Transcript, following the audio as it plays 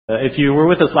If you were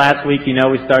with us last week, you know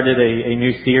we started a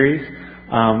new series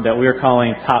that we are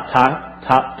calling Top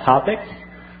Topics.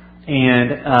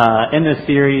 And in this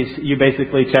series, you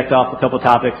basically checked off a couple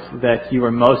topics that you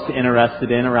were most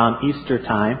interested in around Easter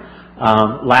time.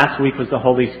 Last week was the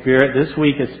Holy Spirit. This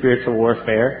week is spiritual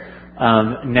warfare.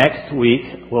 Next week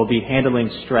will be handling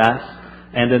stress.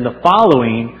 And then the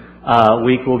following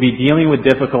week will be dealing with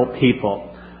difficult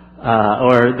people.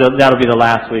 That'll be the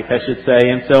last week, I should say.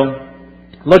 And so,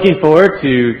 looking forward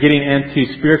to getting into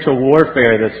spiritual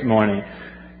warfare this morning.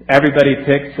 Everybody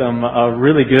picked some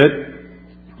really good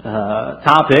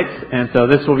topics, and so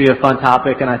this will be a fun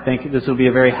topic, and I think this will be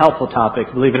a very helpful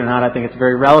topic. Believe it or not, I think it's a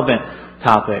very relevant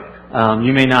topic.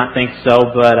 You may not think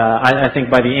so, but I think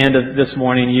by the end of this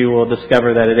morning you will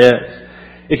discover that it is.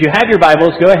 If you have your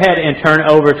Bibles, go ahead and turn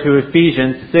over to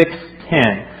Ephesians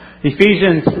 6:10.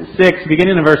 Ephesians 6,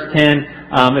 beginning in verse 10,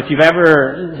 if you've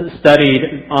ever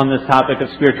studied on this topic of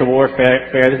spiritual warfare,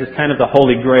 this is kind of the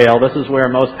holy grail. This is where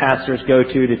most pastors go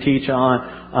to teach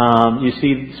on. You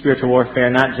see spiritual warfare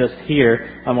not just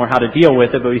here, or how to deal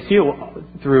with it, but we see it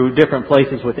through different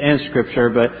places within Scripture,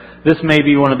 but this may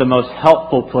be one of the most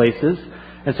helpful places.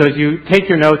 And so as you take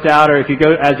your notes out, or as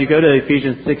you go to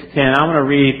Ephesians 6:10, I'm going to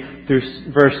read through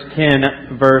verse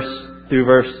 10 through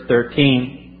verse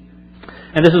 13.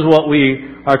 And this is what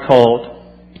we are told.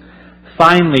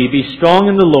 Finally, be strong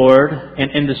in the Lord and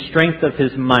in the strength of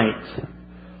His might.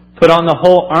 Put on the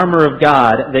whole armor of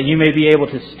God that you may be able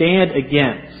to stand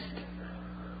against.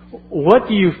 What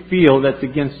do you feel that's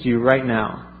against you right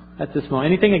now, at this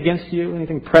moment? Anything against you?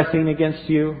 Anything pressing against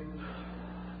you?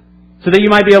 So that you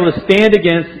might be able to stand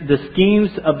against the schemes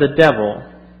of the devil.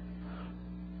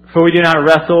 For we do not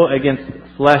wrestle against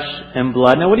flesh and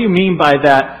blood. Now, what do you mean by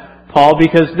that, Paul?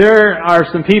 Because there are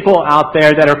some people out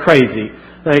there that are crazy.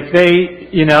 Like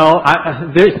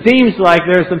there seems like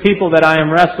there are some people that I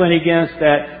am wrestling against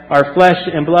that are flesh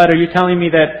and blood. Are you telling me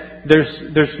that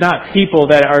there's not people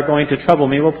that are going to trouble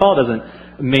me? Well, Paul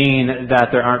doesn't mean that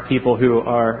there aren't people who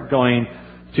are going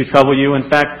to trouble you. In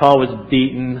fact, Paul was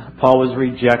beaten. Paul was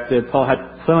rejected. Paul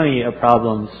had plenty of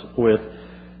problems with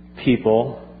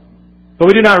people. But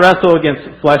we do not wrestle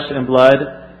against flesh and blood,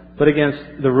 but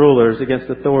against the rulers, against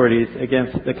authorities,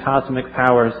 against the cosmic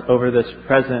powers over this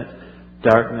present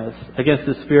darkness, against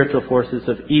the spiritual forces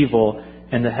of evil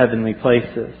in the heavenly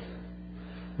places.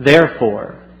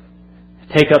 Therefore,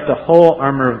 take up the whole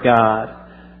armor of God,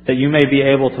 that you may be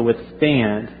able to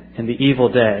withstand in the evil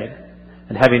day,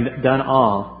 and having done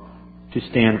all, to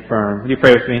stand firm. Will you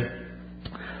pray with me?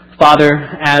 Father,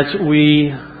 as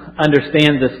we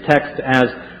understand this text, as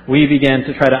we begin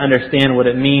to try to understand what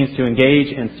it means to engage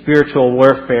in spiritual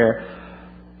warfare,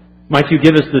 might you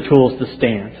give us the tools to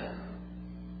stand.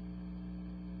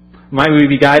 Might we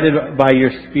be guided by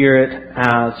your Spirit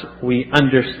as we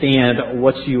understand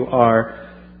what you are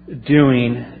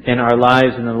doing in our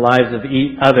lives and in the lives of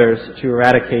others to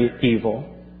eradicate evil.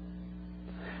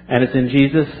 And it's in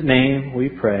Jesus' name we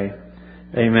pray.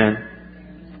 Amen.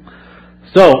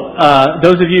 So,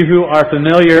 those of you who are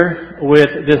familiar with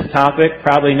this topic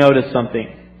probably noticed something.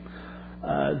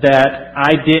 That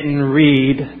I didn't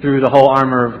read through the whole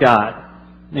armor of God.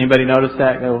 Anybody notice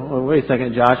that? Go, oh, wait a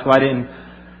second, Josh, why didn't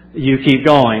you keep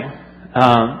going?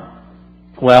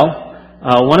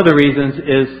 One of the reasons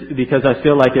is because I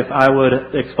feel like if I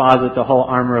would exposit the whole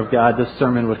armor of God, this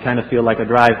sermon would kind of feel like a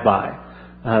drive-by.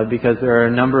 Because there are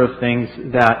a number of things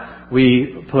that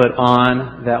we put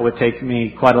on that would take me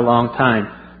quite a long time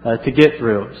to get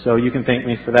through. So you can thank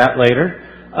me for that later.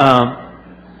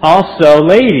 Also,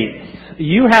 ladies,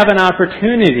 you have an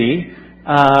opportunity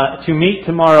to meet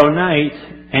tomorrow night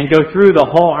and go through the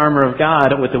whole armor of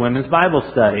God with the women's Bible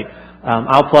study.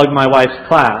 I'll plug my wife's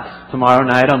class tomorrow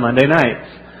night on Monday nights.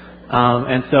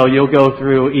 And so you'll go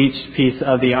through each piece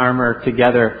of the armor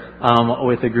together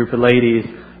with a group of ladies.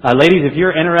 Ladies, if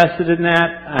you're interested in that,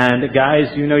 and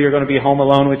guys, you know you're going to be home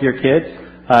alone with your kids,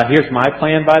 here's my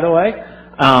plan, by the way.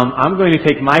 I'm going to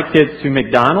take my kids to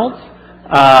McDonald's,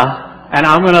 and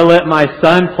I'm going to let my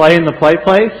son play in the play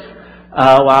place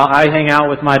while I hang out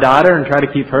with my daughter and try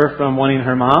to keep her from wanting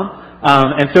her mom.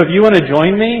 And so if you want to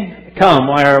join me, come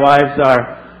while our wives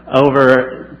are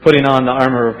over putting on the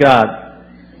armor of God.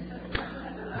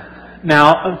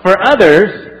 Now, for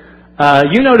others,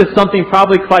 you noticed something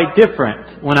probably quite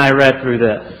different when I read through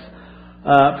this.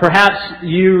 Perhaps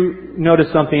you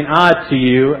noticed something odd to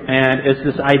you, and it's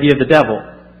this idea of the devil.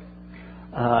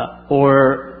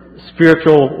 Or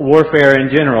spiritual warfare in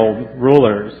general,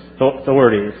 rulers,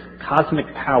 authorities,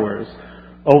 cosmic powers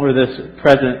over this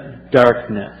present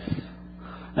darkness.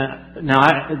 Now,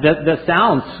 that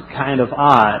sounds kind of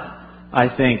odd. I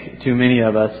think, to many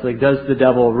of us. Like, does the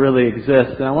devil really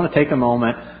exist? And I want to take a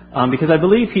moment, because I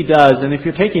believe he does. And if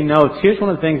you're taking notes, here's one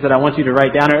of the things that I want you to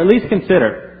write down, or at least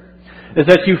consider, is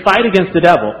that you fight against the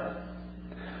devil.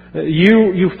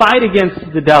 You fight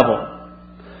against the devil.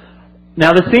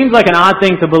 Now, this seems like an odd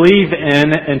thing to believe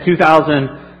in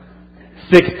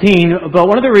 2016, but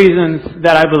one of the reasons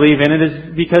that I believe in it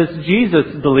is because Jesus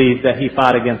believed that he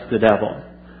fought against the devil.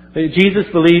 Jesus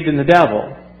believed in the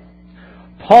devil.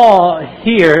 Paul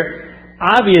here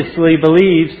obviously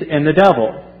believes in the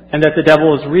devil, and that the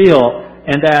devil is real,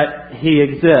 and that he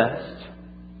exists.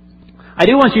 I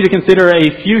do want you to consider a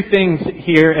few things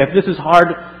here if this is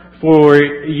hard for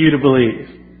you to believe.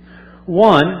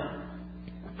 One,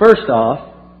 first off,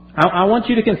 I want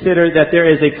you to consider that there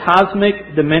is a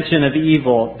cosmic dimension of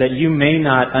evil that you may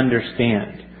not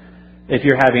understand if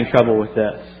you're having trouble with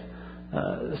this.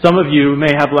 Some of you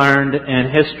may have learned in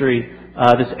history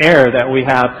this era that we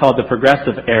have called the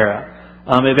Progressive Era.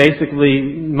 It basically,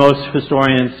 most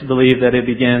historians believe that it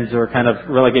begins or kind of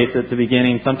relegates it to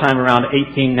beginning sometime around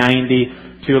 1890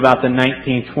 to about the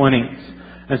 1920s.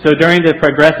 And so during the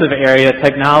Progressive Era,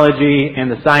 technology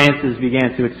and the sciences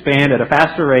began to expand at a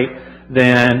faster rate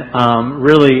than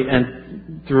really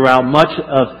and throughout much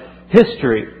of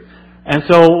history. And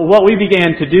so what we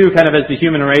began to do kind of as the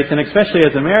human race, and especially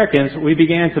as Americans, we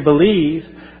began to believe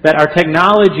that our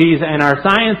technologies and our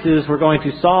sciences were going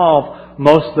to solve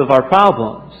most of our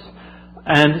problems.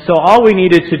 And so all we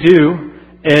needed to do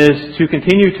is to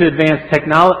continue to advance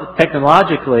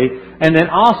technologically, and then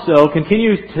also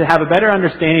continue to have a better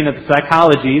understanding of the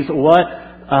psychologies, what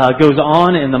goes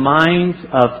on in the minds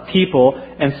of people,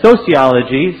 and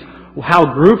sociologies, how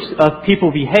groups of people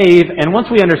behave. And once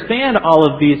we understand all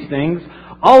of these things,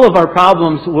 all of our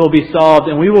problems will be solved,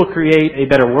 and we will create a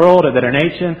better world, a better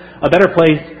nation, a better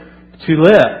place to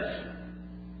live.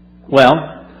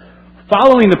 Well,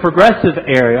 following the Progressive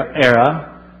era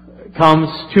comes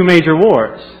two major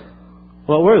wars.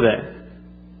 What were they?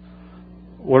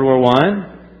 World War I,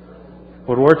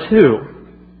 World War II.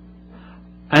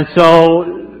 And so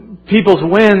people's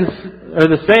winds, or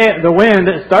the wind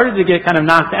started to get kind of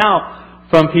knocked out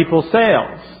from people's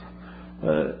sails.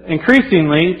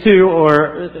 Increasingly, too,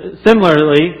 or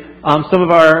similarly, some of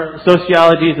our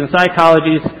sociologies and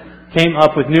psychologies came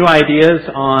up with new ideas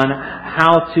on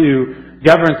how to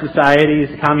govern societies,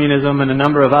 communism, and a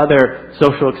number of other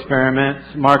social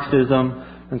experiments, Marxism,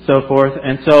 and so forth.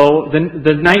 And so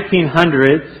the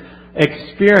 1900s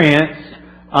experienced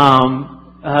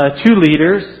two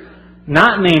leaders,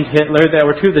 not named Hitler, that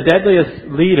were two of the deadliest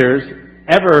leaders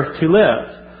ever to live,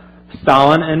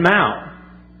 Stalin and Mao.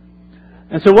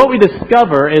 And so what we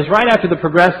discover is right after the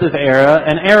Progressive Era,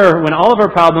 an era when all of our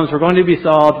problems were going to be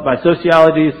solved by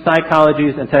sociologies,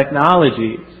 psychologies, and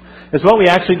technologies, is what we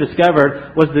actually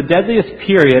discovered was the deadliest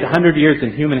period, 100 years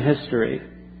in human history.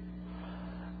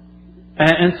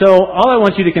 And so all I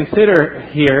want you to consider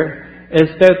here is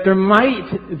that there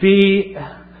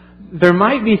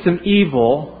might be some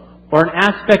evil, or an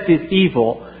aspect of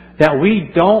evil, that we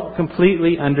don't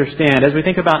completely understand. As we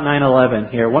think about 9/11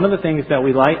 here, one of the things that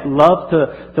we love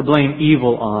to blame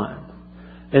evil on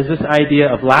is this idea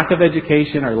of lack of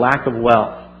education or lack of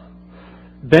wealth.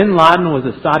 Bin Laden was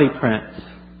a Saudi prince.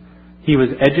 He was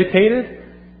educated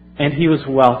and he was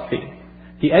wealthy.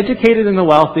 The educated and the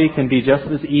wealthy can be just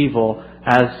as evil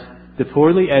as the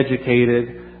poorly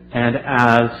educated and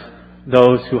as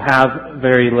those who have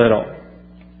very little.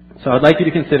 So I'd like you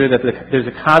to consider that there's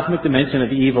a cosmic dimension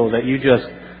of evil that you just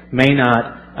may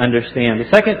not understand. The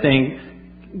second thing,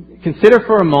 consider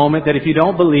for a moment that if you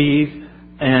don't believe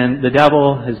in the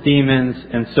devil, his demons,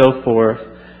 and so forth,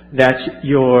 that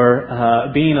you're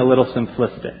being a little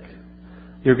simplistic.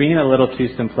 You're being a little too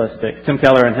simplistic. Tim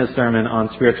Keller, in his sermon on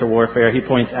spiritual warfare, he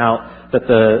points out that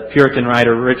the Puritan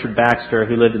writer Richard Baxter,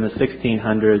 who lived in the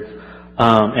 1600s,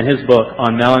 in his book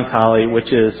on melancholy,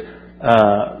 which is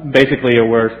basically a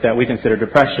word that we consider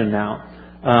depression now.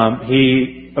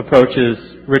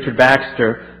 Richard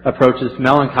Baxter approaches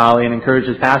melancholy and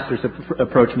encourages pastors to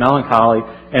approach melancholy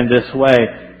in this way.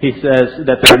 He says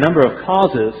that there are a number of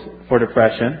causes for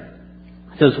depression.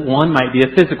 He says one might be a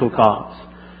physical cause.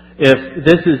 If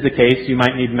this is the case, you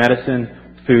might need medicine,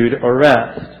 food, or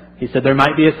rest. He said there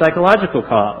might be a psychological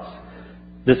cause.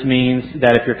 This means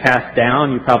that if you're cast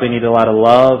down, you probably need a lot of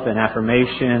love and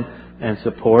affirmation and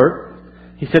support.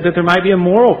 He said that there might be a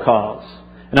moral cause.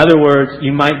 In other words,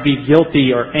 you might be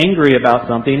guilty or angry about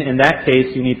something. In that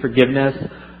case, you need forgiveness,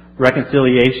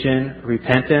 reconciliation,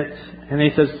 repentance. And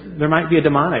he says there might be a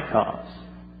demonic cause.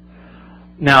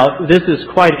 Now, this is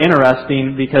quite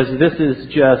interesting because this is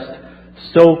just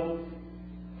so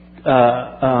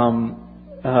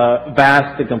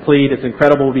vast and complete. It's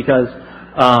incredible because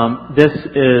this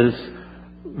is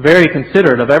very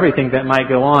considerate of everything that might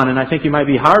go on. And I think you might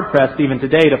be hard-pressed even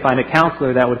today to find a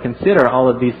counselor that would consider all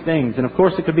of these things. And of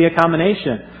course, it could be a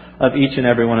combination of each and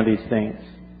every one of these things.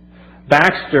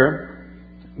 Baxter,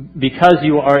 because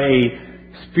you are a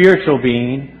spiritual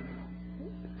being,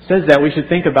 says that we should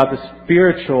think about the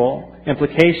spiritual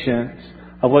implications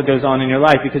of what goes on in your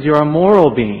life. Because you're a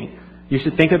moral being, you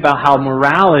should think about how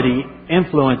morality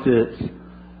influences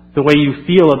the way you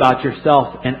feel about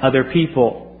yourself and other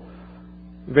people.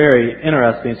 Very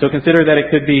interesting. So consider that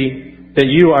it could be that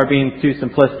you are being too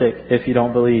simplistic if you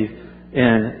don't believe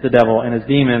in the devil and his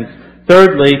demons.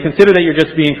 Thirdly, consider that you're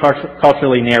just being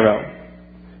culturally narrow.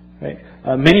 Right?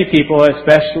 Many people,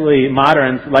 especially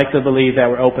moderns, like to believe that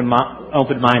we're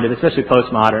open-minded, especially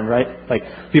postmodern, right? Like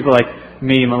people like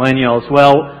me, millennials.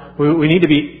 Well, we need to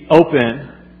be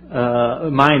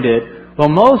open-minded. Well,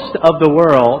 most of the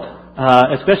world,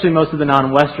 especially most of the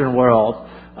non-Western world,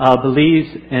 believes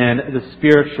in the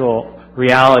spiritual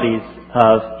realities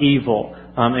of evil,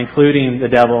 including the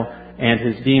devil and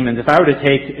his demons. If I were to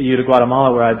take you to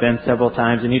Guatemala, where I've been several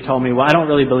times, and you told me, well, I don't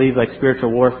really believe like spiritual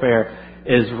warfare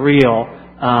is real,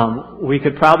 we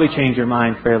could probably change your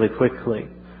mind fairly quickly.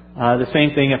 The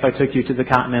same thing if I took you to the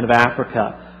continent of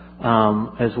Africa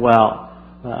as well.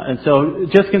 And so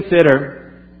just consider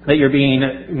that you're being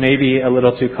maybe a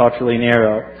little too culturally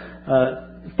narrow.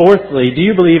 Fourthly, do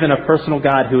you believe in a personal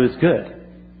God who is good?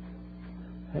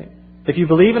 If you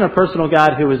believe in a personal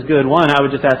God who is good, one, I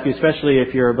would just ask you, especially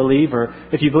if you're a believer,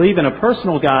 if you believe in a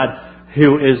personal God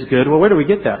who is good, well, where do we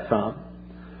get that from?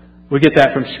 We get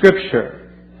that from Scripture.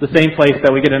 The same place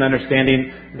that we get an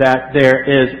understanding that there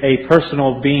is a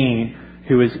personal being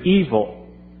who is evil.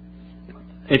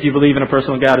 If you believe in a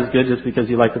personal God who is good just because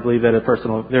you like to believe that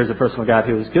there's a personal God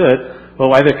who is good, well,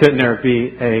 why couldn't there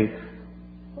be a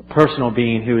personal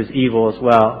being who is evil as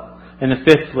well? And then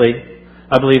fifthly,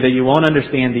 I believe that you won't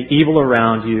understand the evil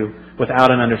around you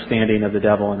without an understanding of the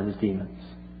devil and his demons.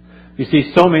 You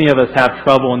see, so many of us have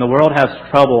trouble, and the world has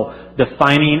trouble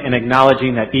defining and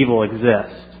acknowledging that evil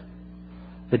exists.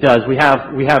 It does. We have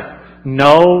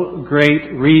no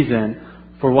great reason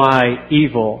for why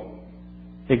evil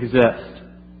exists.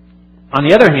 On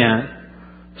the other hand,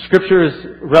 Scripture is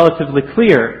relatively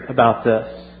clear about this.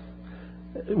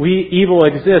 Evil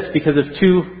exists because of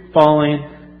two fallen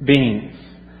beings,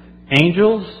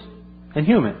 angels and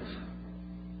humans.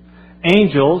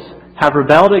 Angels have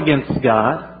rebelled against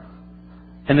God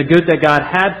and the good that God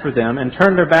had for them and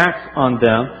turned their backs on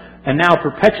them and now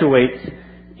perpetuates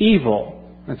evil.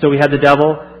 And so we have the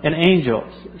devil and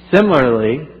angels.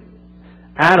 Similarly,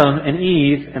 Adam and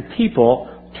Eve and people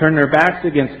turn their backs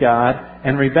against God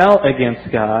and rebel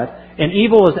against God. And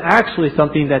evil is actually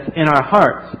something that's in our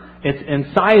hearts. It's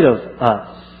inside of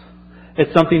us.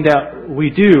 It's something that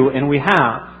we do and we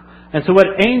have. And so what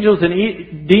angels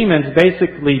and demons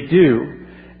basically do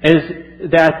is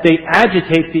that they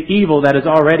agitate the evil that is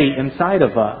already inside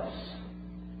of us.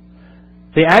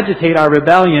 They agitate our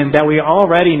rebellion that we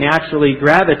already naturally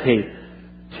gravitate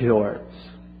towards.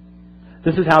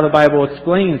 This is how the Bible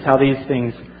explains how these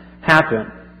things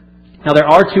happen. Now there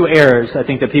are two errors, I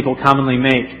think, that people commonly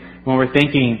make when we're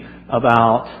thinking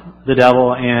about the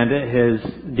devil and his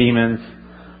demons.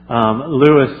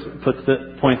 Lewis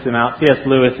points them out. C.S.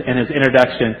 Lewis, in his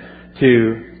introduction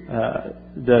to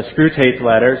the Screwtape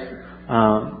Letters,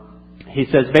 he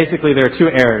says basically there are two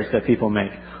errors that people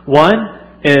make. One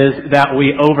is that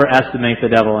we overestimate the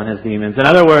devil and his demons. In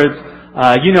other words,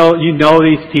 you know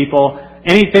these people.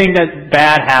 Anything that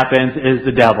bad happens is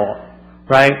the devil,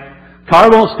 right? Car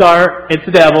won't start, it's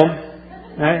the devil,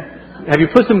 right? Have you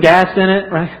put some gas in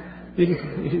it, right?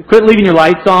 Quit leaving your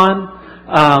lights on.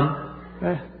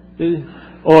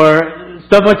 Or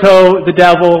stub my toe, the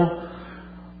devil.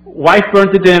 Wife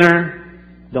burnt the dinner.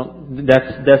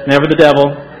 That's never the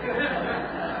devil.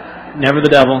 Never the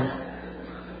devil.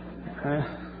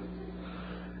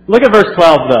 Look at verse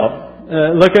 12, though.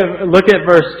 Look at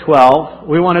verse 12.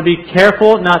 We want to be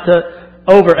careful not to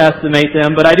overestimate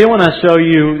them, but I do want to show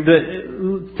you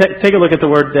take a look at the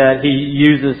word that he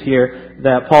uses here,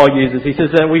 that Paul uses. He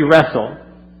says that we wrestle.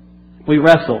 We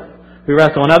wrestle. We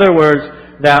wrestle. In other words,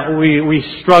 that we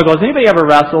struggle. Has anybody ever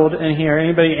wrestled in here?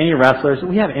 Any wrestlers? Do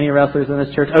we have any wrestlers in this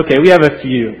church? Okay, we have a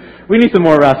few. We need some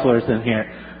more wrestlers in here.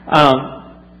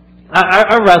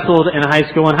 I wrestled in high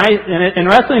school, and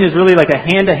wrestling is really like a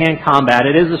hand-to-hand combat.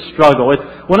 It is a struggle. It's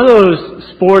one of those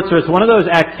sports, or it's one of those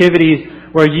activities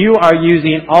where you are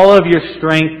using all of your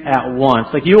strength at once.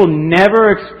 Like you will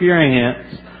never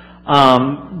experience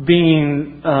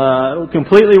being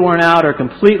completely worn out or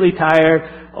completely tired,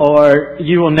 or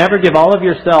you will never give all of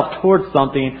yourself towards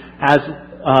something as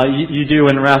you do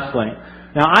in wrestling.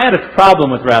 Now, I had a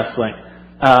problem with wrestling.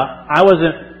 I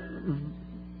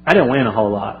didn't win a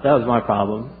whole lot. That was my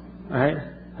problem. All right?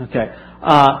 Okay.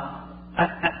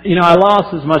 I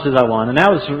lost as much as I won, and that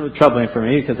was troubling for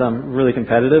me because I'm really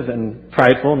competitive and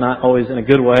prideful, not always in a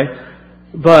good way.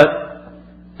 But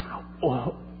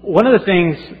one of the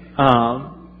things,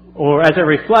 or as I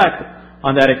reflect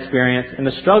on that experience and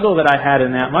the struggle that I had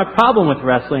in that, my problem with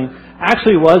wrestling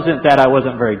actually wasn't that I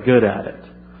wasn't very good at it.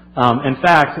 In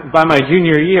fact, by my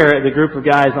junior year, the group of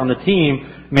guys on the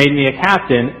team made me a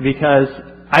captain because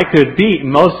I could beat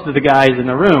most of the guys in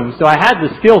the room. So I had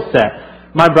the skill set.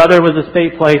 My brother was a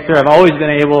state placer. I've always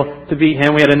been able to beat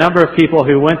him. We had a number of people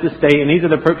who went to state, and these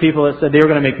are the people that said they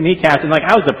were going to make me captain. Like,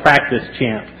 I was a practice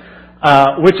champ,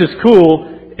 which is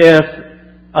cool if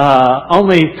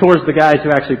only towards the guys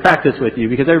who actually practice with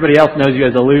you, because everybody else knows you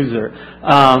as a loser.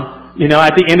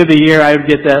 At the end of the year, I would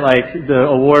get that, the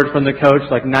award from the coach,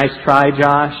 nice try,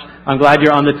 Josh. I'm glad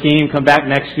you're on the team. Come back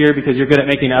next year because you're good at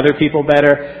making other people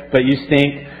better, but you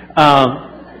stink.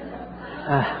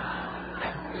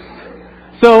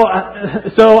 So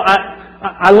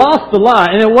I lost a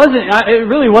lot, and it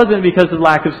really wasn't because of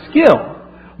lack of skill,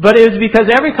 but it was because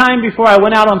every time before I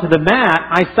went out onto the mat,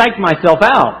 I psyched myself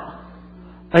out.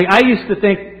 I used to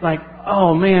think,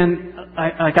 oh man,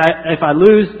 if I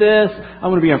lose this, I'm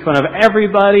going to be in front of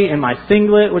everybody in my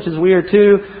singlet, which is weird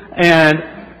too,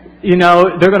 and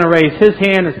they're going to raise his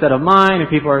hand instead of mine, and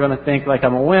people are going to think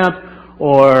I'm a wimp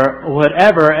or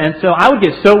whatever. And so I would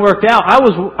get so worked out. I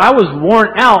was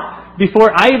worn out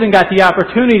before I even got the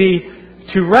opportunity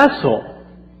to wrestle.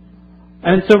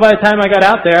 And so by the time I got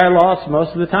out there, I lost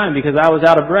most of the time because I was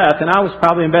out of breath, and I was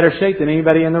probably in better shape than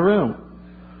anybody in the room.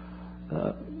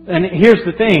 And here's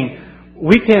the thing.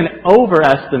 We can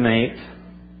overestimate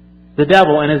the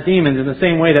devil and his demons in the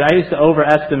same way that I used to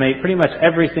overestimate pretty much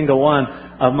every single one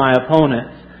of my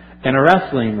opponents in a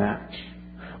wrestling match.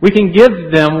 We can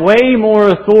give them way more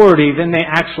authority than they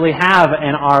actually have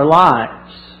in our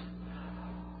lives.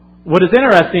 What is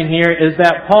interesting here is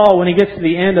that Paul, when he gets to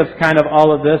the end of kind of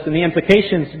all of this and the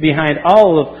implications behind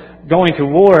all of going to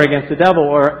war against the devil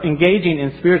or engaging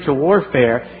in spiritual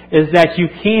warfare, is that you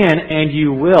can and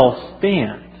you will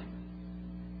stand.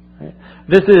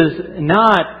 This is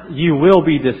not you will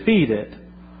be defeated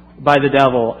by the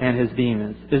devil and his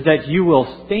demons. Is that you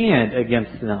will stand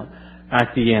against them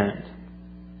at the end.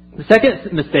 The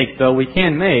second mistake, though, we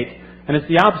can make, and it's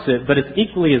the opposite, but it's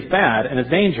equally as bad and as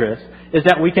dangerous, is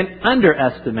that we can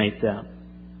underestimate them.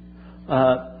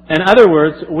 In other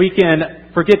words, we can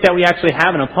forget that we actually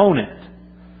have an opponent.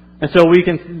 And so we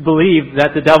can believe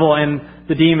that the devil and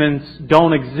the demons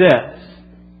don't exist.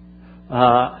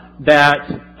 That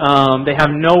they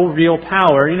have no real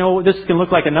power. This can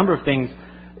look like a number of things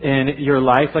in your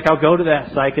life. I'll go to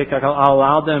that psychic. I'll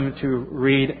allow them to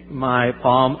read my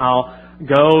palm. I'll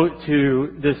go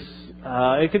to this,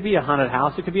 it could be a haunted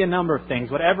house. It could be a number of things,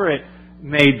 whatever it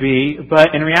may be.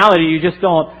 But in reality, you just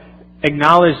don't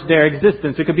acknowledge their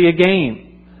existence. It could be a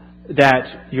game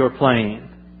that you're playing.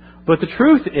 But the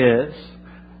truth is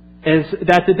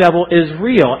that the devil is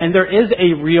real, and there is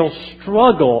a real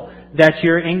struggle that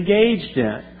you're engaged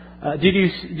in. Did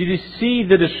you see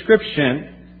the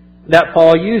description that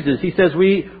Paul uses? He says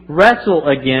we wrestle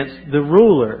against the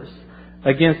rulers,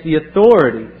 against the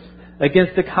authorities,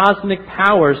 against the cosmic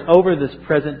powers over this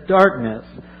present darkness,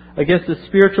 against the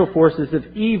spiritual forces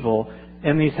of evil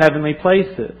in these heavenly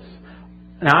places.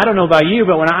 Now, I don't know about you,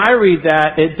 but when I read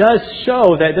that, it does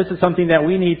show that this is something that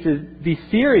we need to be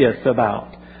serious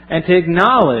about and to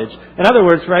acknowledge. In other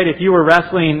words, right, if you were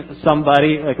wrestling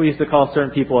somebody, like we used to call certain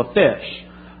people a fish,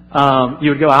 you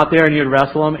would go out there and you would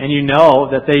wrestle them, and you know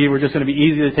that they were just going to be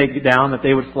easy to take down, that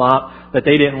they would flop, that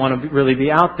they didn't want to really be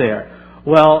out there.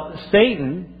 Well,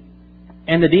 Satan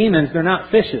and the demons, they're not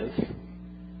fishes.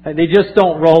 They just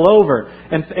don't roll over.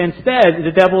 And instead,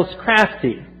 the devil's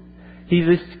crafty. He's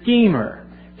a schemer.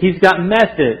 He's got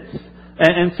methods.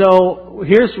 And so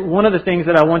here's one of the things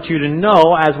that I want you to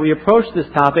know as we approach this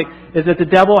topic is that the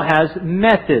devil has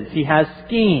methods. He has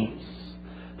schemes.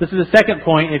 This is the second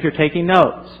point if you're taking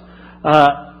notes.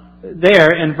 There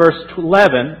in verse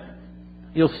 11,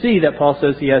 you'll see that Paul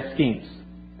says he has schemes.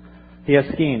 He has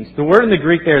schemes. The word in the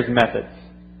Greek there is methods.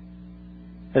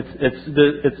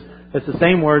 It's the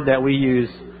same word that we use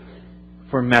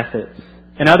for methods.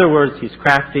 In other words, he's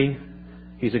crafty.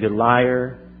 He's a good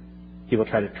liar. He will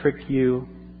try to trick you.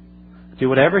 Do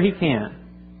whatever he can.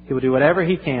 He will do whatever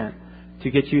he can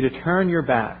to get you to turn your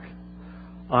back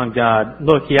on God.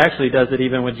 Look, he actually does it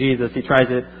even with Jesus. He tries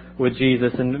it with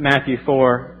Jesus. In Matthew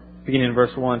 4, beginning in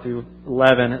verse 1 through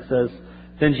 11, it says,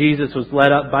 "Then Jesus was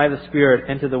led up by the Spirit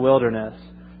into the wilderness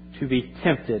to be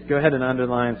tempted." Go ahead and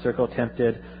underline, circle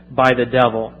tempted, by the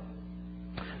devil.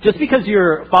 Just because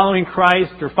you're following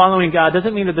Christ or following God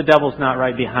doesn't mean that the devil's not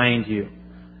right behind you.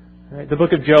 Right? The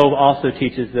book of Job also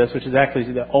teaches this, which is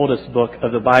actually the oldest book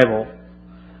of the Bible.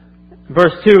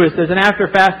 Verse 2, it says, "And after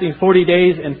fasting 40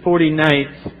 days and 40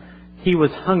 nights, he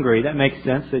was hungry." That makes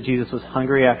sense that Jesus was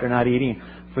hungry after not eating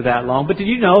for that long. But did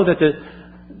you know that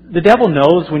the devil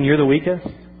knows when you're the weakest?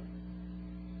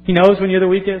 He knows when you're the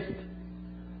weakest.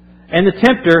 "And the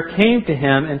tempter came to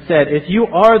him and said, 'If you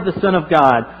are the Son of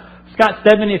God,'" Scott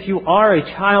Stedman, "if you are a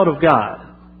child of God,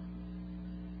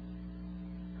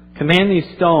 command these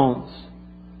stones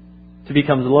to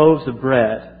become loaves of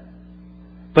bread."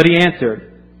 But he answered,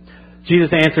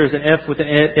 Jesus answers, "And if within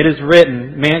it is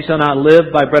written, man shall not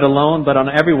live by bread alone, but on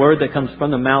every word that comes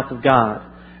from the mouth of God.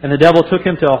 And the devil took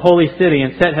him to a holy city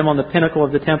and set him on the pinnacle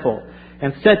of the temple,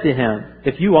 and said to him,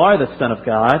 'If you are the Son of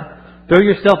God, throw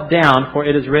yourself down, for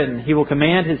it is written, He will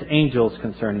command His angels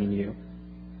concerning you.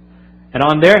 And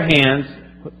on their hands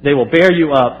they will bear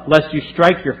you up, lest you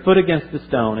strike your foot against the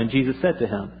stone.' And Jesus said to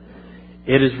him,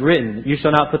 'It is written, You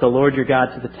shall not put the Lord your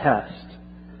God to the test.'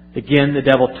 Again the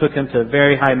devil took him to a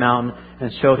very high mountain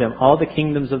and showed him all the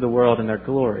kingdoms of the world and their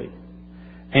glory.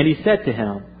 And he said to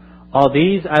him, 'All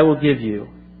these I will give you,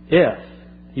 if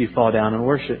you fall down and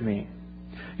worship me.'"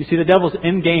 You see, the devil's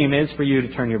end game is for you to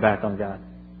turn your back on God.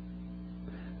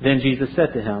 Then Jesus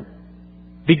said to him,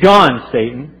 "Begone,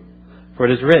 Satan, for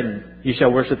it is written, You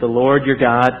shall worship the Lord your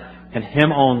God, and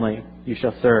Him only you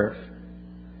shall serve."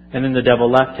 And then the devil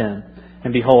left him,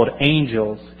 and behold,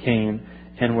 angels came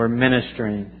and were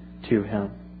ministering to him.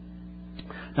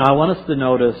 Now I want us to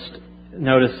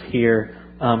notice here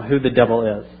who the devil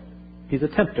is. He's a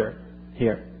tempter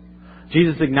here.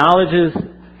 Jesus acknowledges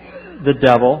the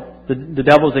devil. The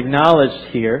devil's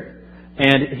acknowledged here,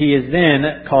 and he is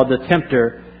then called the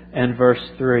tempter in verse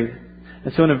 3.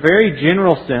 And so in a very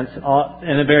general sense,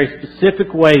 in a very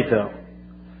specific way though,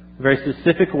 a very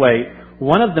specific way,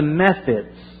 one of the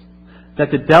methods that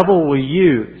the devil will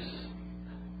use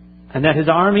and that his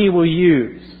army will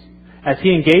use as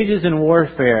he engages in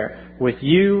warfare with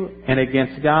you and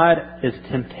against God is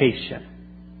temptation.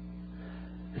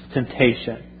 It's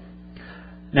temptation.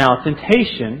 Now,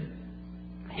 temptation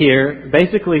here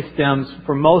basically stems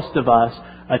for most of us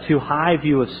a too high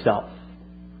view of self.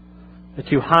 A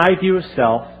too high view of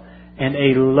self and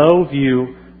a low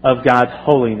view of God's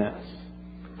holiness.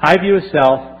 High view of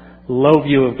self, low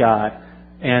view of God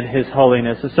and His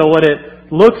holiness. And so what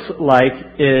it looks like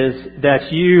is that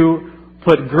you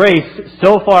put grace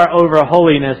so far over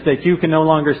holiness that you can no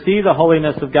longer see the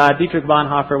holiness of God. Dietrich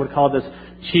Bonhoeffer would call this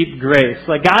cheap grace.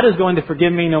 Like, God is going to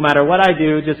forgive me no matter what I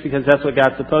do just because that's what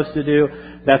God's supposed to do.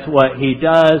 That's what He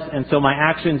does. And so my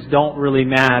actions don't really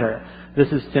matter. This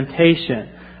is temptation.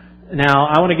 Now,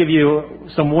 I want to give you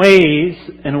some ways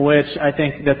in which I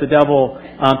think that the devil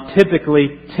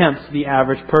typically tempts the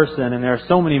average person. And there are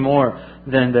so many more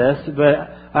than this.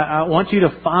 But I want you to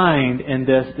find in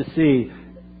this to see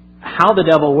how the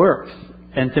devil works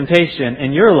in temptation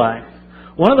in your life.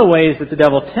 One of the ways that the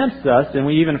devil tempts us, and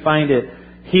we even find it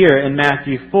here in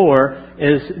Matthew 4,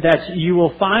 is that you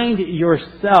will find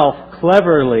yourself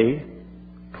cleverly,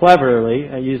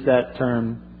 I use that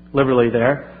term liberally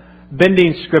there,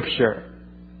 bending Scripture.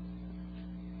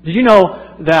 Did you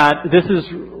know that this is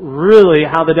really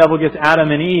how the devil gets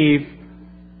Adam and Eve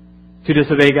to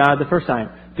disobey God the first time?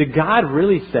 Did God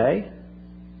really say?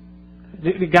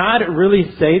 Did God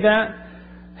really say that?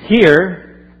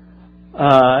 Here,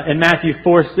 in Matthew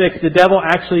 4:6, the devil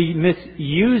actually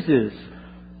misuses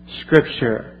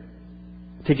Scripture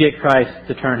to get Christ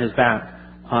to turn His back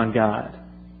on God.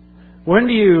 When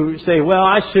do you say, well,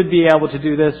 I should be able to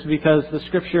do this because the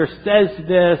Scripture says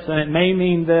this and it may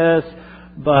mean this,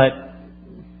 but...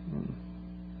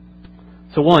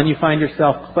 So one, you find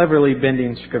yourself cleverly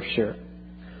bending Scripture.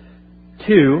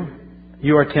 Two,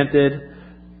 you are tempted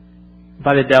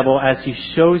by the devil as he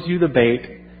shows you the bait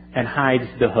and hides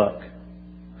the hook.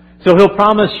 So he'll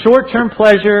promise short-term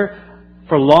pleasure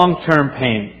for long-term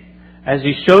pain as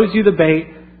he shows you the bait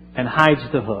and hides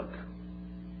the hook.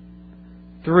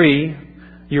 Three,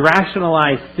 you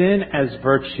rationalize sin as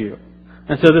virtue.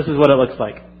 And so this is what it looks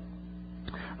like.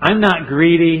 I'm not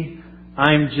greedy,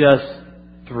 I'm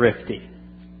just thrifty.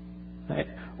 Right?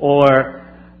 Or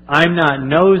I'm not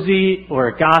nosy or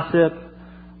a gossip,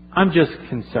 I'm just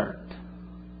concerned.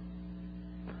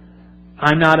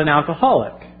 I'm not an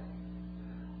alcoholic,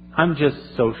 I'm just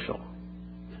social.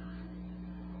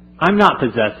 I'm not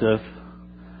possessive.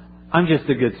 I'm just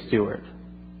a good steward.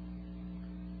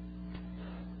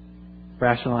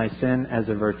 Rationalize sin as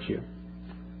a virtue.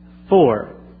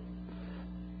 4,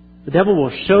 the devil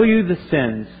will show you the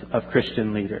sins of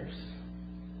Christian leaders.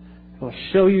 He will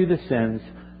show you the sins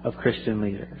of Christian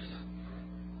leaders.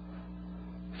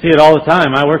 See it all the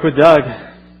time. I work with Doug.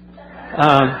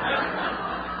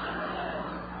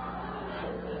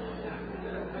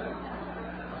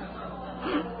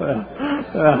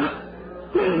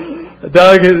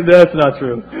 Doug, that's not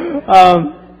true.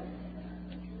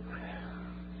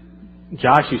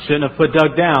 Josh, you shouldn't have put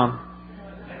Doug down.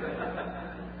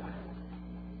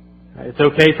 It's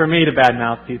okay for me to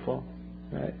badmouth people.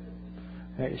 Right?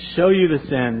 Show you the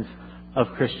sins of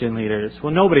Christian leaders.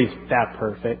 Well, nobody's that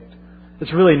perfect.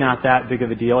 It's really not that big of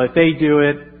a deal. If they do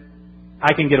it,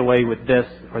 I can get away with this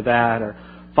or that or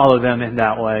follow them in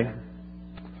that way.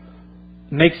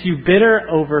 Makes you bitter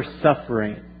over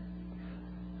suffering.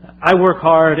 I work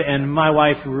hard and my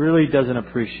wife really doesn't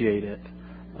appreciate it.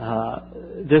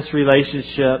 This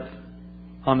relationship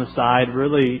on the side,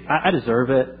 really, I deserve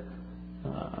it.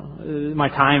 My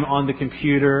time on the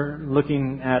computer,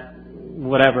 looking at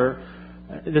whatever,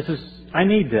 I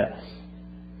need this.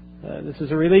 This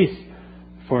is a release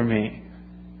for me.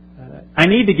 I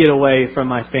need to get away from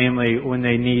my family when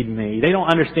they need me. They don't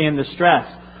understand the stress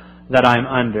that I'm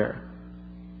under.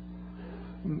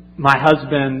 My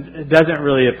husband doesn't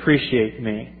really appreciate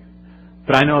me,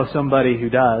 but I know somebody who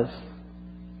does.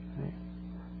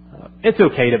 It's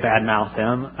okay to badmouth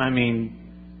him. I mean,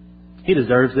 he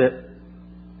deserves it.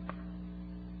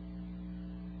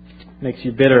 Makes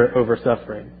you bitter over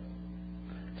suffering.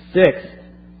 6,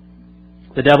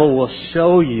 the devil will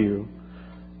show you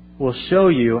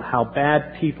how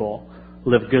bad people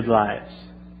live good lives.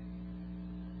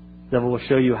 The devil will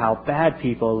show you how bad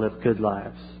people live good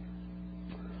lives.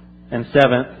 And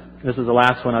 7th, this is the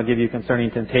last one I'll give you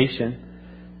concerning temptation,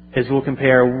 is we'll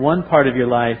compare one part of your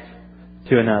life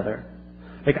to another.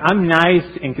 Like, I'm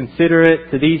nice and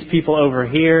considerate to these people over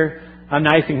here. I'm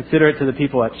nice and considerate to the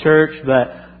people at church,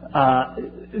 but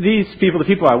these people, the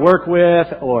people I work with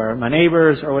or my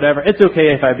neighbors or whatever, it's okay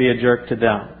if I be a jerk to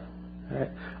them. Right?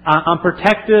 I'm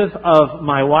protective of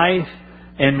my wife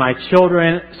and my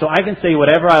children, so I can say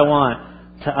whatever I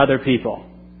want to other people.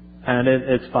 And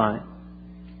it's fine.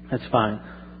 It's fine.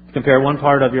 Compare one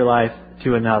part of your life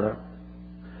to another.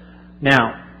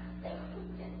 Now,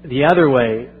 the other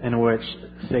way in which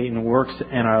Satan works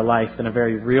in our life in a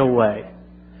very real way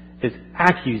is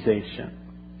accusation.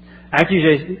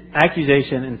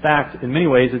 Accusation, in fact, in many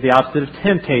ways, is the opposite of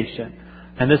temptation.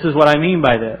 And this is what I mean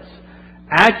by this.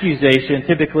 Accusation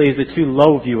typically is a too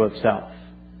low view of self.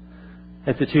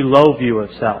 It's a too low view of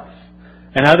self.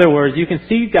 In other words, you can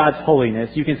see God's holiness,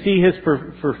 you can see His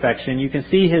perfection, you can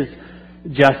see His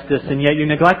justice, and yet you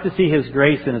neglect to see His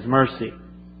grace and His mercy.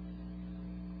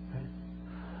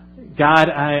 God,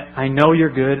 I know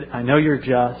you're good, I know you're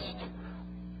just,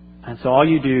 and so all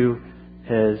you do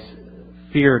is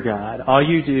fear God. All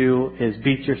you do is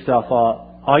beat yourself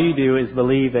up. All you do is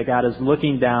believe that God is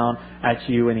looking down at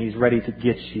you and He's ready to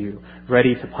get you,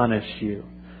 ready to punish you.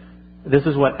 This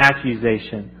is what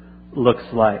accusation looks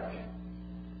like.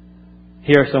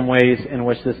 Here are some ways in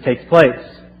which this takes place.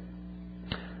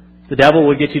 The devil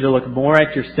will get you to look more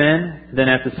at your sin than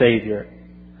at the Savior.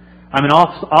 I'm an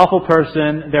awful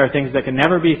person. There are things that can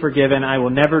never be forgiven. I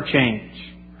will never change.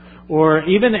 Or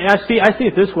even, I see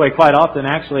it this way quite often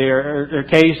actually, or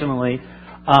occasionally.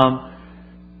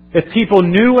 If people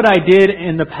knew what I did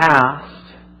in the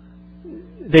past,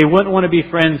 they wouldn't want to be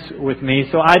friends with me.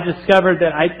 So I discovered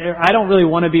that I don't really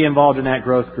want to be involved in that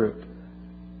growth group.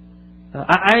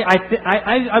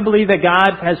 I believe that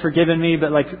God has forgiven me,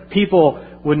 but like people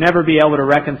would never be able to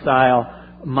reconcile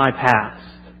my past.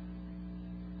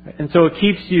 And so it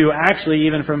keeps you actually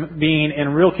even from being in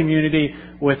real community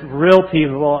with real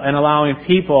people and allowing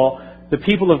people, the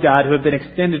people of God who have been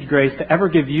extended grace, to ever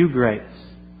give you grace.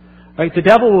 Right? The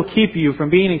devil will keep you from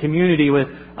being in community with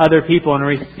other people and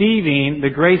receiving the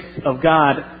grace of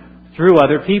God through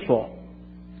other people.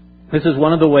 This is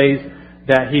one of the ways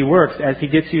that he works, as he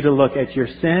gets you to look at your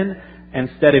sin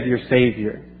instead of your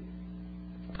Savior.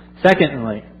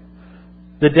 Secondly,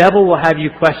 the devil will have you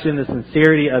question the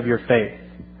sincerity of your faith.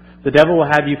 The devil will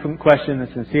have you question the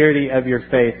sincerity of your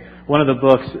faith. One of the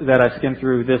books that I skimmed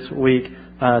through this week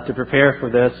to prepare for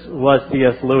this was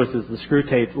C.S. Lewis's The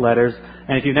Screwtape Letters.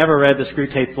 And if you've never read The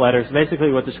Screwtape Letters,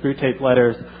 basically what the Screwtape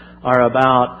Letters are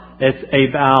about, it's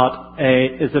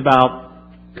about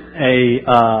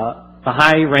a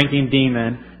high-ranking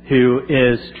demon who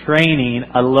is training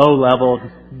a low-level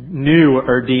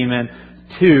newer demon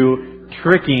to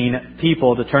tricking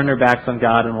people to turn their backs on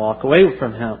God and walk away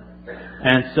from Him.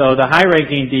 And so the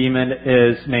high-ranking demon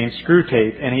is named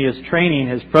Screwtape, and he is training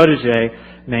his protege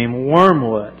named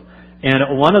Wormwood.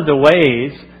 And one of the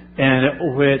ways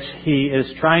in which he is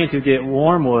trying to get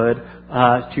Wormwood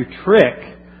to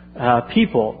trick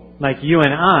people like you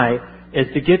and I is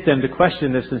to get them to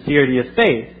question the sincerity of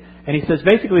faith. And he says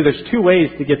basically there's two ways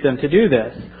to get them to do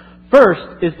this.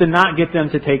 First is to not get them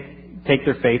to take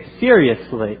their faith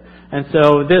seriously. And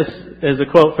so this is a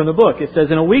quote from the book. It says,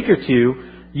 in a week or two,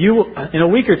 you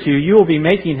will be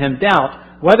making him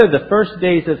doubt whether the first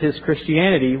days of his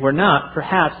Christianity were not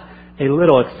perhaps a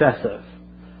little excessive.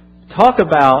 Talk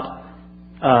about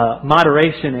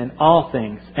moderation in all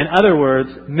things. In other words,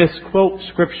 misquote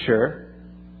Scripture,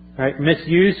 right?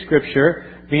 Misuse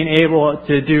Scripture, being able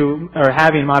to do or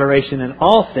having moderation in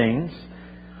all things.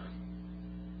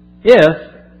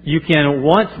 If you can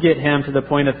once get him to the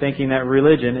point of thinking that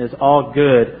religion is all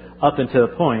good up until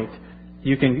a point,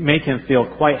 you can make him feel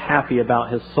quite happy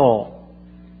about his soul.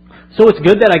 So it's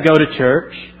good that I go to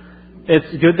church.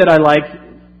 It's good that I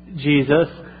like Jesus.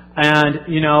 And,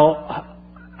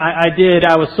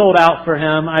 I was sold out for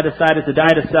Him. I decided to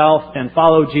die to self and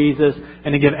follow Jesus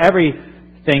and to give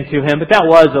everything to Him. But that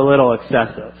was a little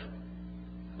excessive.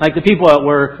 Like the people at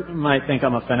work might think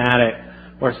I'm a fanatic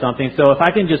or something. So if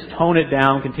I can just tone it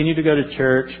down, continue to go to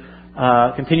church,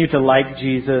 continue to like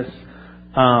Jesus,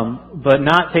 but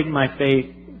not take my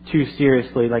faith too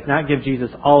seriously, like not give Jesus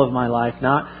all of my life,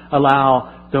 not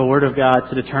allow the Word of God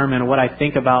to determine what I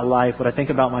think about life, what I think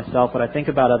about myself, what I think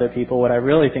about other people, what I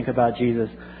really think about Jesus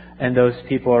and those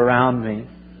people around me.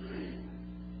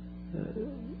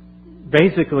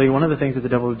 Basically, one of the things that the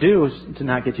devil will do is to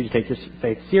not get you to take your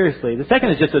faith seriously. The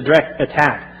second is just a direct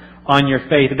attack on your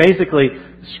faith. Basically,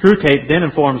 Screwtape then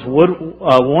informs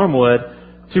Wormwood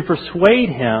to persuade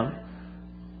him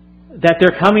that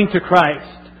they're coming to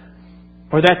Christ,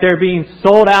 or that they're being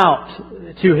sold out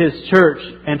to his church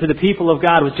and to the people of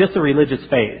God with just a religious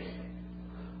phase.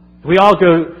 We all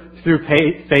go through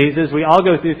phases. We all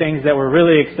go through things that we're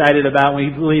really excited about, we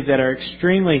believe that are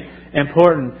extremely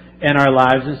important in our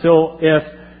lives. And so if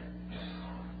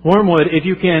Wormwood, if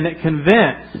you can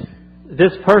convince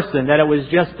this person that it was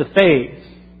just a phase,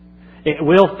 it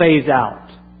will phase out.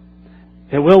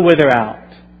 It will wither out.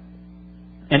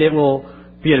 And it will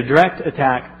be a direct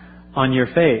attack on your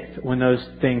faith when those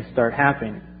things start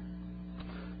happening.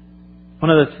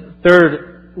 One of the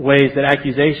third ways that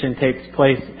accusation takes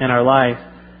place in our life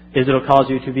is it'll cause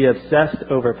you to be obsessed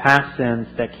over past sins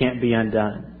that can't be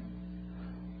undone.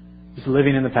 Just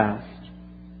living in the past.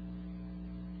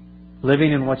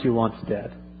 Living in what you once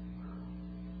did.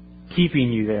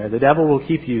 Keeping you there. The devil will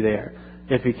keep you there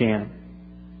if he can.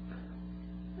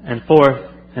 And fourth,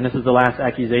 and this is the last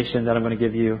accusation that I'm going to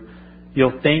give you,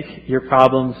 you'll think your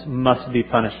problems must be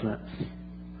punishments.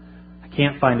 I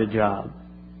can't find a job.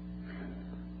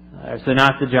 It's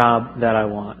not the job that I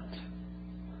want.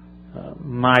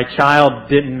 My child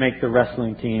didn't make the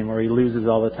wrestling team, or he loses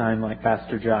all the time like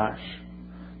Pastor Josh.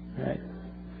 Right?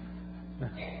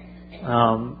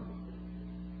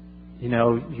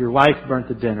 Your wife burnt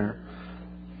the dinner.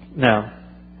 No,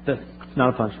 it's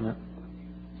not a punishment.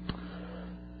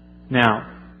 Now,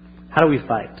 how do we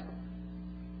fight?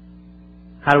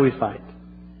 How do we fight?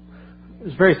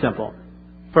 It's very simple.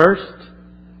 First,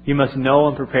 you must know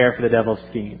and prepare for the devil's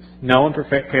schemes. Know and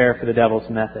prepare for the devil's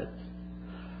methods.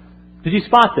 Did you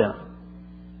spot them?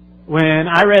 When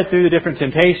I read through the different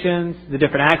temptations, the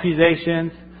different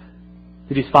accusations,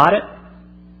 did you spot it?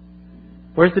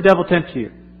 Where's the devil tempt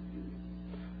you?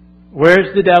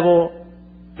 Where's the devil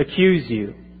accuse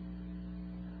you?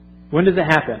 When does it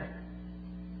happen?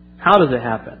 How does it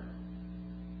happen?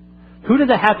 Who does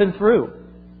it happen through,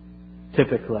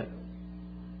 typically?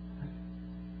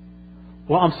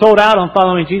 Well, I'm sold out on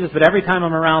following Jesus, but every time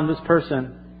I'm around this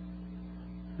person,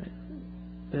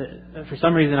 for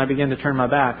some reason I begin to turn my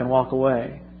back and walk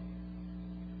away.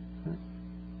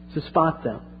 So spot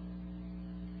them.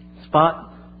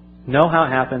 Know how it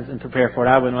happens and prepare for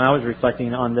it. When I was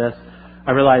reflecting on this,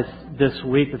 I realized this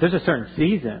week that there's a certain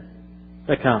season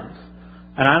that comes.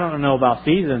 And I don't know about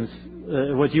seasons,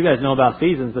 what you guys know about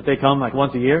seasons, but they come like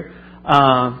once a year.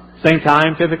 Same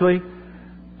time typically.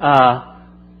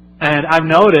 And I've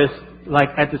noticed, like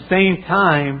at the same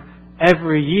time,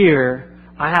 every year,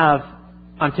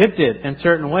 I'm tempted in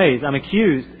certain ways. I'm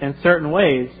accused in certain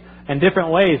ways, and different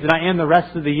ways than I am the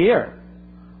rest of the year.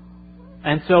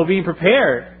 And so being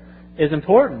prepared is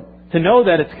important, to know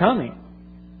that it's coming.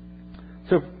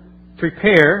 So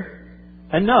prepare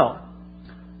and know.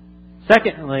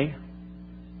 Secondly,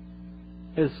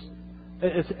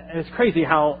 it's crazy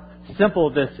how simple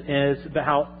this is, but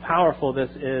how powerful this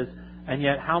is, and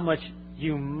yet how much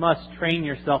you must train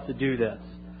yourself to do this.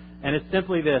 And it's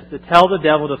simply this, to tell the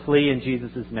devil to flee in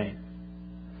Jesus' name.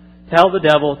 Tell the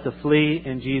devil to flee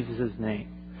in Jesus' name.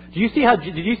 Did you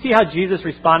see how Jesus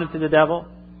responded to the devil?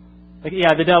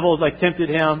 The devil tempted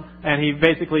him, and he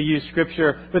basically used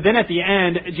Scripture. But then at the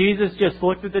end, Jesus just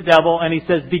looked at the devil and he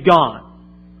says, "Be gone.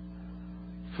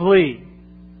 Flee."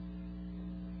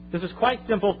 This is quite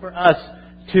simple for us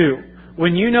too.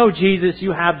 When you know Jesus,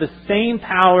 you have the same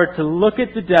power to look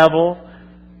at the devil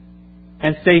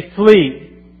and say, "Flee.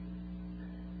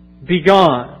 Be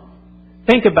gone."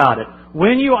 Think about it.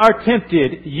 When you are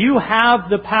tempted, you have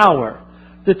the power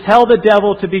to tell the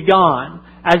devil to be gone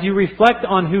as you reflect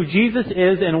on who Jesus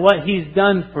is and what He's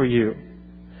done for you.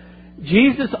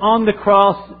 Jesus on the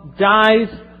cross dies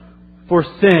for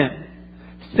sin.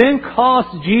 Sin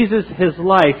cost Jesus His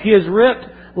life. He is ripped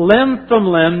limb from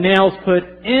limb, nails put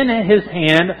in His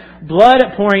hand, blood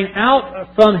pouring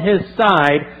out from His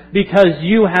side because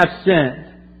you have sinned.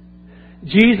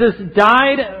 Jesus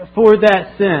died for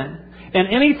that sin. And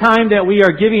any time that we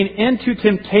are giving into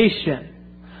temptation,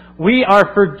 we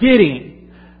are forgetting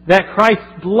that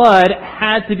Christ's blood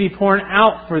had to be poured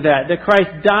out for that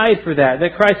Christ died for that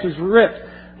Christ was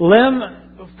ripped limb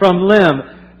from limb.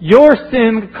 Your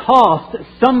sin cost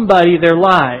somebody their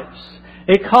lives.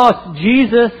 It cost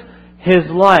Jesus His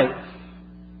life.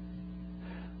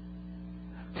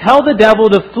 Tell the devil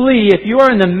to flee if you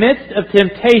are in the midst of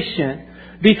temptation,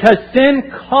 because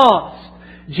sin cost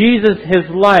Jesus His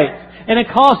life. And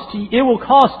it will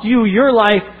cost you your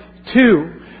life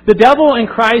too. The devil and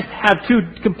Christ have two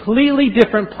completely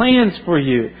different plans for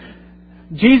you.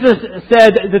 Jesus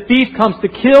said, "The thief comes to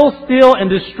kill, steal, and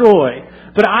destroy.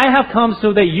 But I have come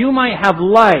so that you might have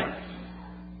life."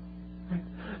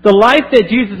 The life that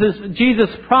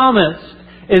Jesus promised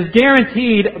is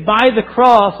guaranteed by the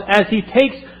cross as He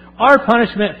takes our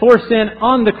punishment for sin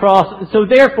on the cross. So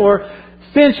therefore,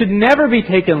 sin should never be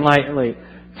taken lightly.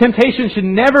 Temptation should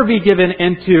never be given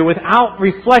into without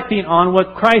reflecting on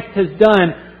what Christ has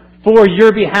done for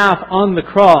your behalf on the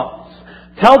cross.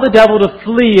 Tell the devil to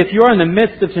flee if you are in the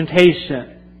midst of temptation.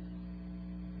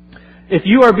 If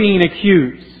you are being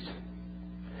accused,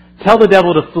 tell the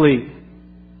devil to flee.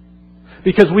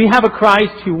 Because we have a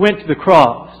Christ who went to the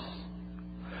cross.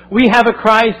 We have a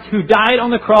Christ who died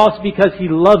on the cross because He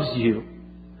loves you.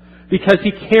 Because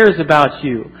He cares about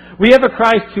you. We have a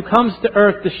Christ who comes to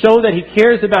earth to show that He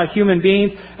cares about human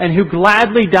beings and who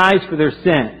gladly dies for their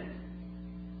sin.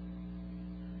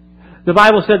 The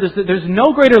Bible says that there's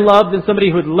no greater love than somebody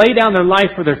who would lay down their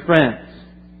life for their friends.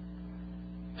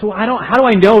 So how do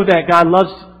I know that God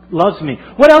loves me?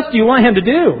 What else do you want Him to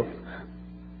do?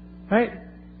 Right?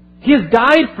 He has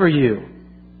died for you.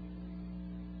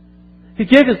 He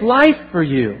gave His life for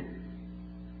you.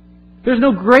 There's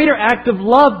no greater act of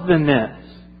love than this.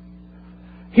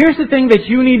 Here's the thing that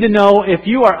you need to know if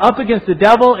you are up against the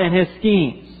devil and his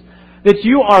schemes. That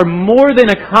you are more than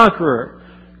a conqueror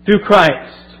through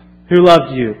Christ who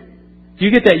loved you. Do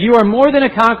you get that? You are more than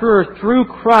a conqueror through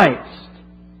Christ.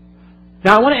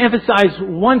 Now I want to emphasize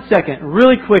 1 second,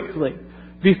 really quickly,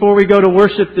 before we go to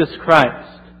worship this Christ.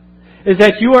 Is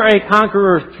that you are a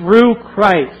conqueror through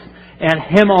Christ and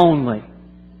Him only.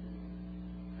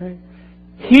 Right?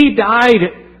 He died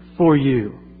for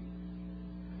you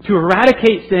to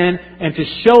eradicate sin and to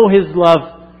show His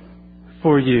love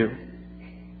for you.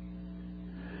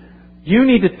 You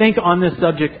need to think on this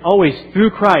subject always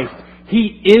through Christ.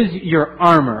 He is your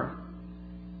armor.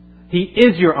 He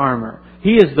is your armor.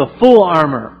 He is the full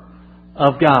armor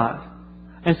of God.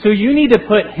 And so you need to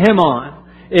put Him on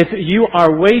if you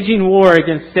are waging war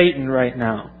against Satan right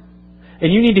now.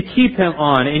 And you need to keep Him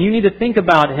on. And you need to think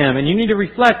about Him. And you need to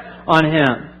reflect on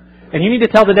Him. And you need to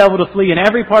tell the devil to flee in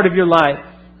every part of your life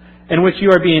in which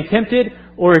you are being tempted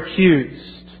or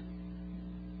accused.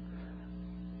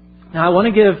 Now I want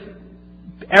to give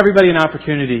everybody an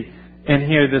opportunity in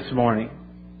here this morning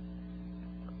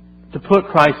to put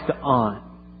Christ on.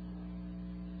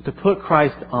 To put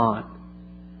Christ on.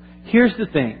 Here's the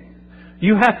thing.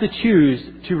 You have to choose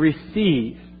to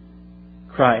receive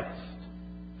Christ.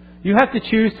 You have to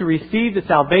choose to receive the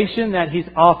salvation that He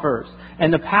offers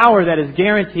and the power that is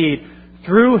guaranteed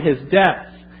through His death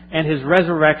and His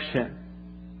resurrection.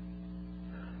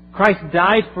 Christ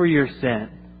died for your sin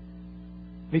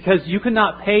because you could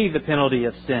not pay the penalty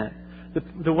of sin.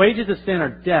 The wages of sin are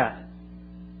death.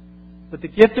 But the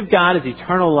gift of God is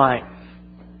eternal life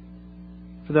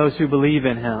for those who believe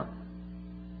in Him.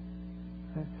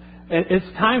 It's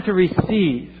time to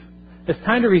receive It's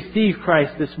time to receive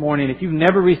Christ this morning. If you've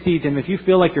never received Him, if you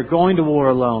feel like you're going to war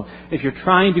alone, if you're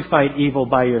trying to fight evil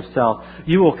by yourself,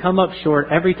 you will come up short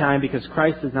every time because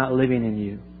Christ is not living in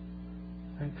you.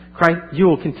 Christ, you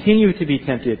will continue to be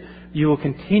tempted. You will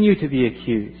continue to be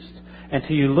accused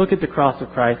until you look at the cross of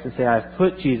Christ and say, I've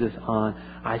put Jesus on.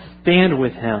 I stand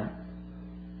with Him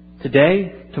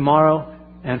today, tomorrow,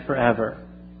 and forever.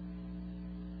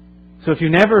 So if you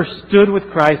never stood with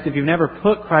Christ, if you've never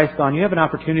put Christ on, you have an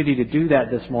opportunity to do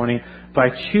that this morning by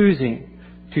choosing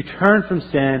to turn from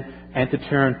sin and to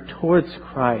turn towards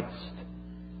Christ.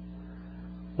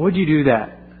 Would you do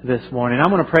that this morning?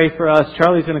 I'm going to pray for us.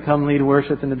 Charlie's going to come lead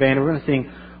worship in the band. We're going to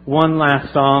sing one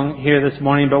last song here this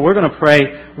morning, but we're going to pray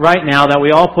right now that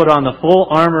we all put on the full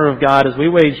armor of God as we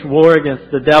wage war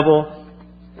against the devil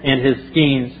and his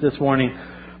schemes this morning.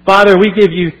 Father, we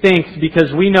give You thanks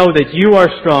because we know that You are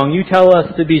strong. You tell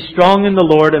us to be strong in the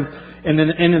Lord and in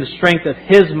the strength of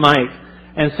His might.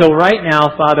 And so right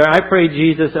now, Father, I pray,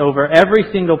 Jesus, over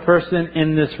every single person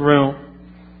in this room.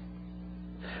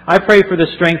 I pray for the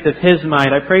strength of His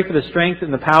might. I pray for the strength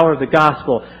and the power of the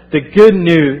gospel. The good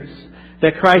news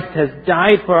that Christ has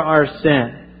died for our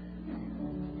sin.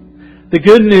 The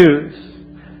good news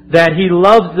that He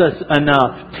loves us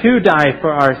enough to die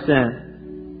for our sin.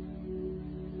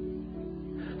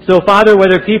 So, Father,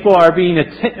 whether people are being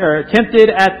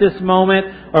tempted at this moment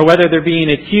or whether they're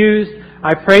being accused,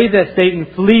 I pray that Satan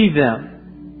flee them.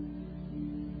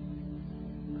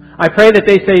 I pray that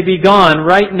they say, be gone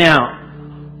right now.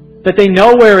 That they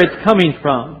know where it's coming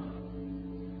from.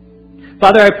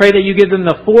 Father, I pray that You give them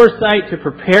the foresight to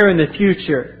prepare in the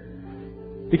future.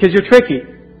 Because You're tricky.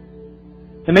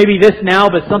 And maybe this now,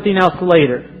 but something else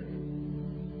later.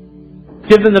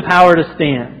 Give them the power to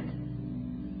stand.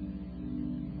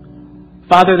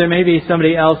 Father, there may be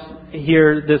somebody else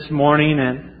here this morning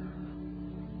and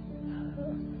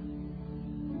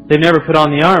they've never put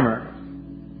on the armor.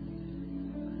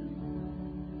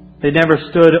 They never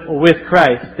stood with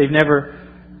Christ. They've never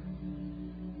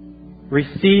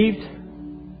received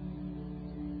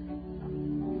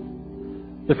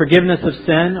the forgiveness of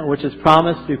sin, which is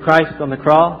promised through Christ on the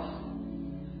cross,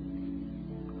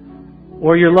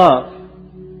 or Your love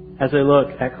as they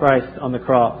look at Christ on the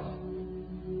cross.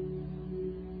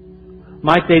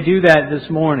 Might they do that this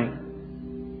morning?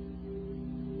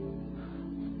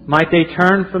 Might they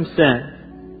turn from sin?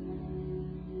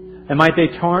 And might they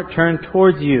turn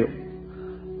towards You?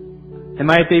 And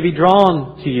might they be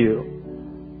drawn to You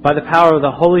by the power of the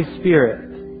Holy Spirit?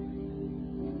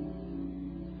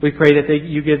 We pray that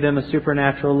You give them a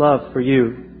supernatural love for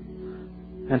You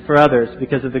and for others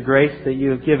because of the grace that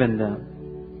You have given them.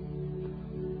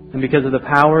 And because of the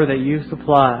power that You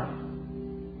supply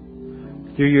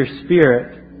through Your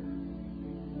Spirit,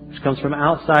 which comes from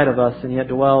outside of us and yet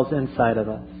dwells inside of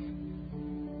us.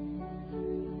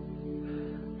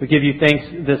 We give You thanks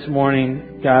this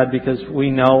morning, God, because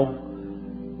we know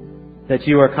that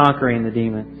You are conquering the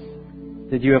demons,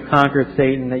 that You have conquered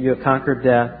Satan, that You have conquered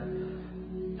death,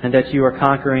 and that You are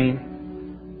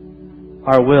conquering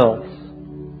our wills.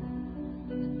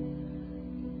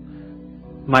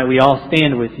 Might we all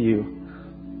stand with You.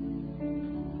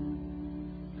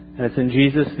 And it's in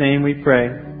Jesus' name we pray.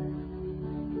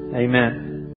 Amen.